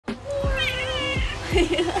You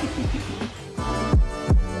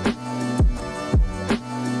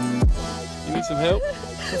need some help?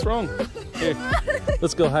 What's wrong? Here,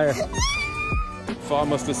 let's go higher. Far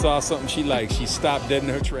must have saw something she liked. She stopped dead in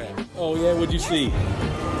her track. Oh yeah, what'd you see?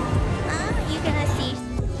 You're gonna see.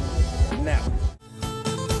 Now.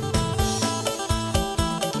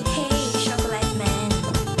 Hey, chocolate man.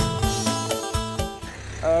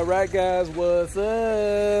 All right, guys, what's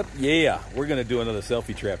up? Yeah, we're gonna do another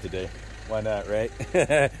selfie trap today. Why not, right?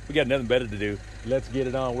 We got nothing better to do. Let's get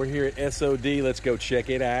it on. We're here at SOD. Let's go check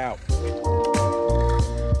it out.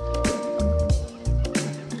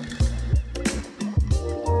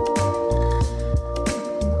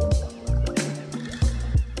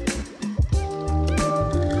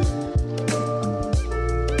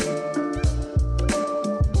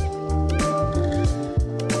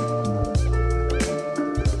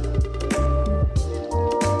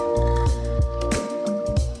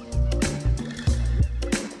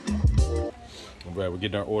 Right, we're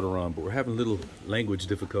getting our order on, but we're having a little language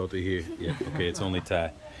difficulty here. Yeah, okay, it's only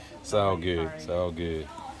Thai. It's all good. It's all good.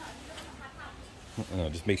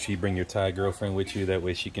 Just make sure you bring your Thai girlfriend with you. That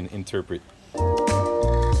way she can interpret.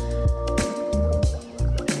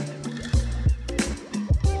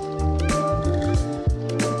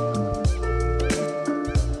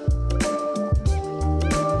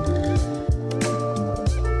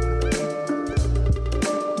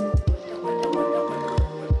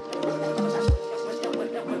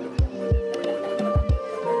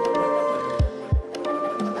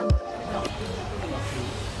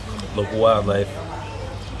 Local wildlife.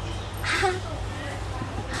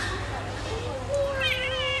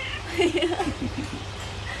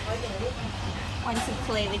 Want to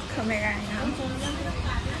play with camera now?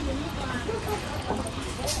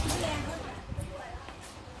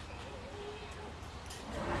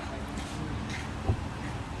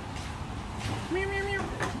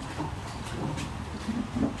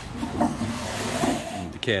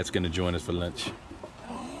 The cat's gonna join us for lunch.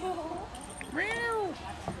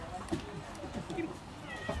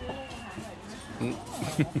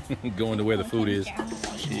 Going to where the food is.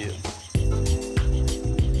 Yeah.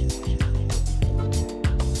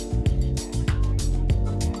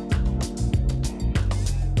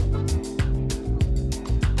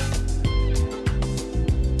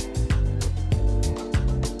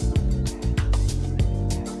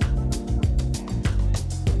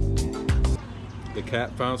 The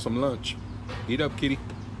cat found some lunch. Eat up, kitty.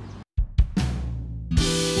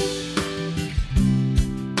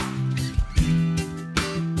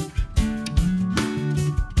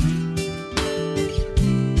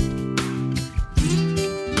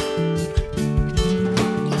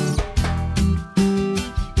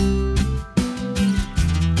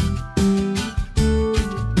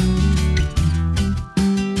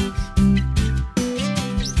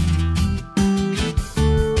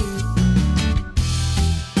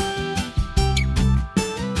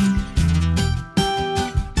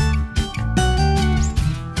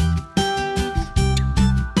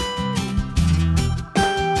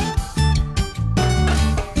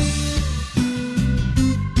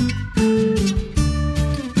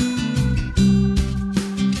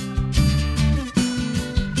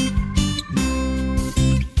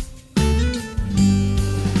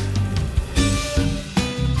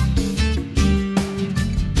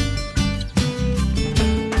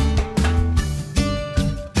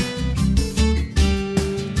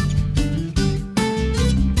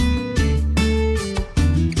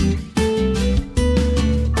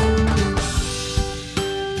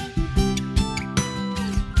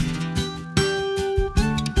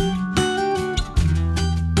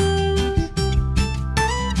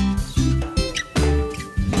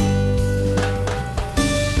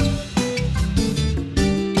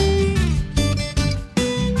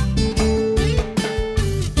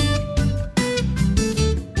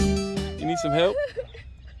 Some help?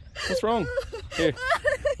 What's wrong? Here,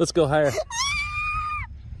 let's go higher.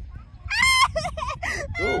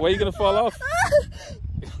 Oh, why are you gonna fall off?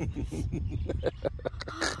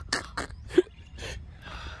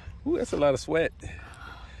 Ooh, that's a lot of sweat.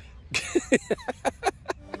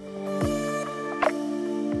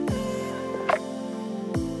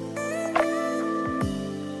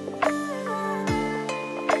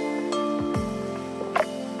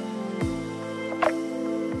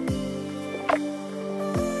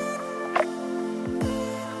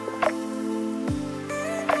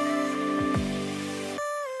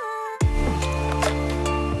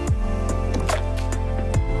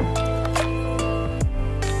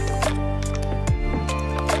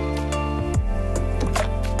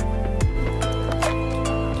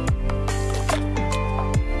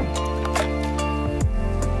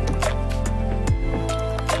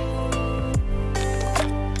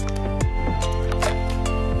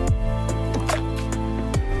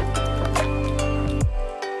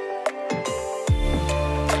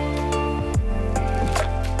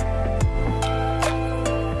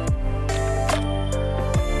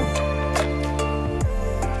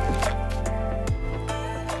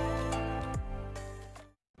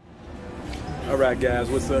 right, guys,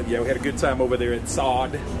 what's up? Yeah, we had a good time over there at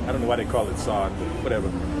SOD. I don't know why they call it SOD, but whatever.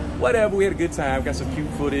 Whatever, we had a good time. Got some cute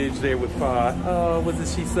footage there with Fa. Oh, wasn't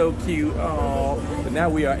she so cute? Oh, but now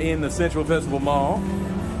we are in the Central Festival Mall,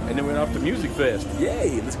 and then we're off to Music Fest.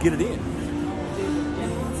 Yay, let's get it in.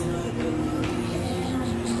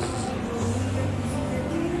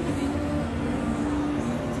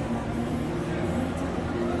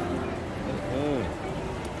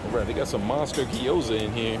 All right, they got some monster gyoza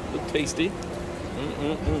in here. Look tasty.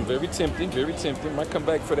 Very tempting, very tempting. Might come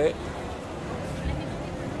back for that.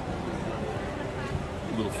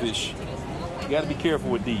 Little fish. You gotta be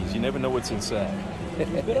careful with these. You never know what's inside.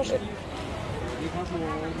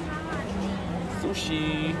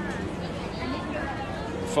 Sushi.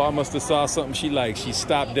 Fa must have saw something she liked. She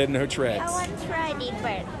stopped dead in her tracks. I want to try it,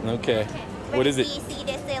 but okay. What is it? Easy.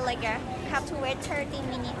 They say like I have to wait 30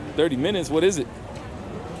 minutes. 30 minutes? What is it?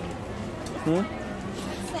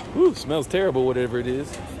 Ooh, smells terrible, whatever it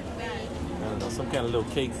is. I don't know, some kind of little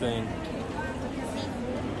cake thing.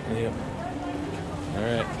 Yeah. All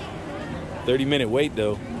right. 30-minute wait,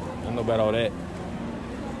 though. I don't know about all that.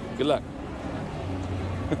 Good luck.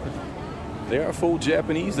 There are full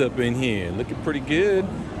Japanese up in here. Looking pretty good.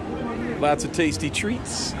 Lots of tasty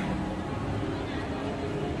treats.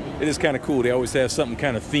 It is kind of cool. They always have something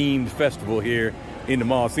kind of themed festival here in the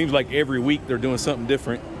mall. It seems like every week they're doing something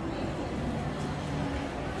different.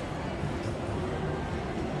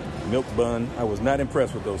 Milk bun. I was not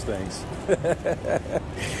impressed with those things.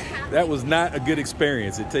 That was not a good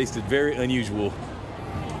experience. It tasted very unusual.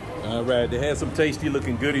 All right, they had some tasty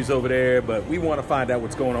looking goodies over there, but we want to find out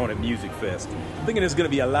what's going on at Music Fest. I'm thinking there's going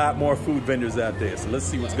to be a lot more food vendors out there, so let's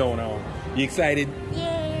see what's going on. You excited?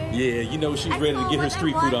 Yeah. Yeah, you know she's ready to get her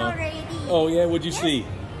street food on. Already. Oh yeah, what'd you see?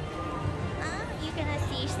 You're gonna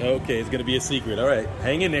see. Okay, it's gonna be a secret. All right,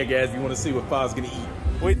 hang in there, guys. If you want to see what Fa's gonna eat.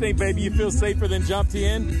 What do you think, baby? You feel safer than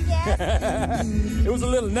Jomtien? Yeah. It was a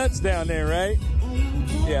little nuts down there, right?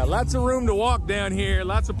 Yeah, lots of room to walk down here.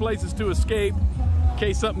 Lots of places to escape in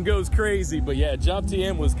case something goes crazy. But yeah,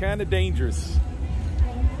 Jomtien was kind of dangerous.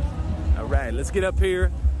 All right, let's get up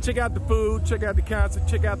here. Check out the food. Check out the concert.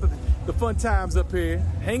 Check out the fun times up here.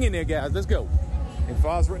 Hang in there, guys. Let's go. And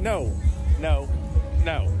Fa's no.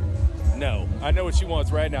 I know what she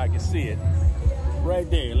wants right now. I can see it. Right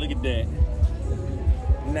there. Look at that.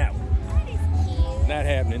 No. Not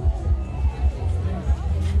happening.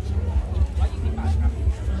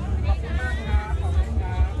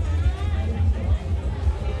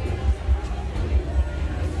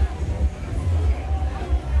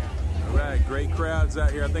 All right, great crowds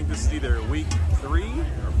out here. I think this is either week 3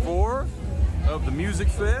 or 4 of the Music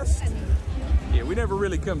Fest. Yeah, we never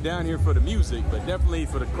really come down here for the music, but definitely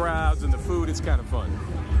for the crowds and the food, it's kind of fun.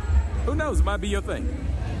 Who knows, it might be your thing.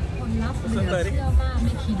 What's up, buddy?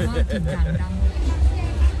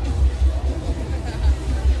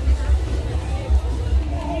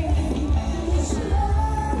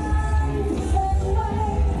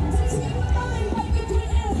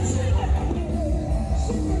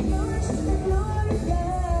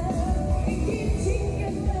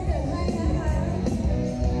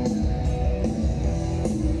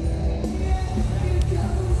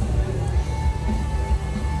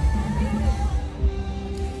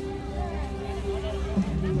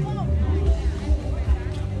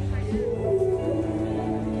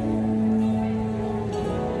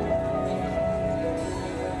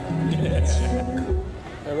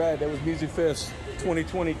 All right, that was Music Fest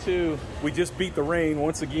 2022. We just beat the rain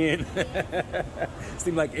once again.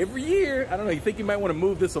 Seemed like every year, I don't know, you think you might want to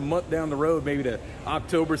move this a month down the road, maybe to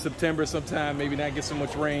October, September sometime, maybe not get so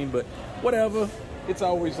much rain, but whatever. It's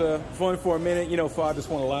always fun for a minute. You know, Fa just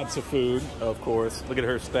wanted lots of food, of course. Look at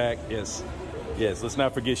her stack. Yes, let's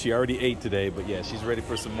not forget she already ate today, but yeah, she's ready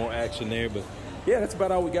for some more action there. But yeah, that's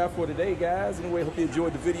about all we got for today, guys. Anyway, hope you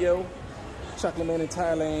enjoyed the video. Chocolate Man in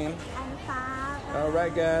Thailand. All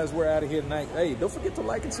right, guys, we're out of here tonight. Hey, don't forget to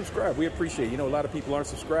like and subscribe. We appreciate it. You know, a lot of people aren't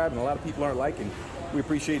subscribed and a lot of people aren't liking. We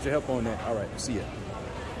appreciate your help on that. All right, see ya.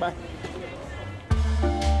 Bye.